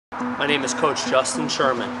My name is Coach Justin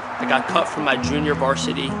Sherman. I got cut from my junior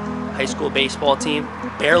varsity high school baseball team.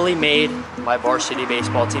 Barely made my varsity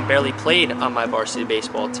baseball team, barely played on my varsity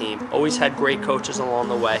baseball team. Always had great coaches along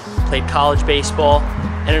the way. Played college baseball,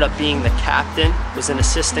 ended up being the captain, was an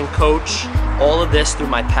assistant coach. All of this through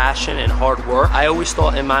my passion and hard work. I always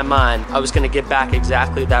thought in my mind I was going to give back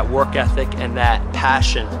exactly that work ethic and that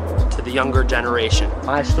passion to the younger generation.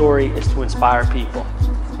 My story is to inspire people.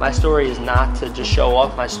 My story is not to just show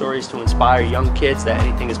off. My story is to inspire young kids that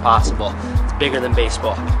anything is possible. It's bigger than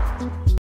baseball.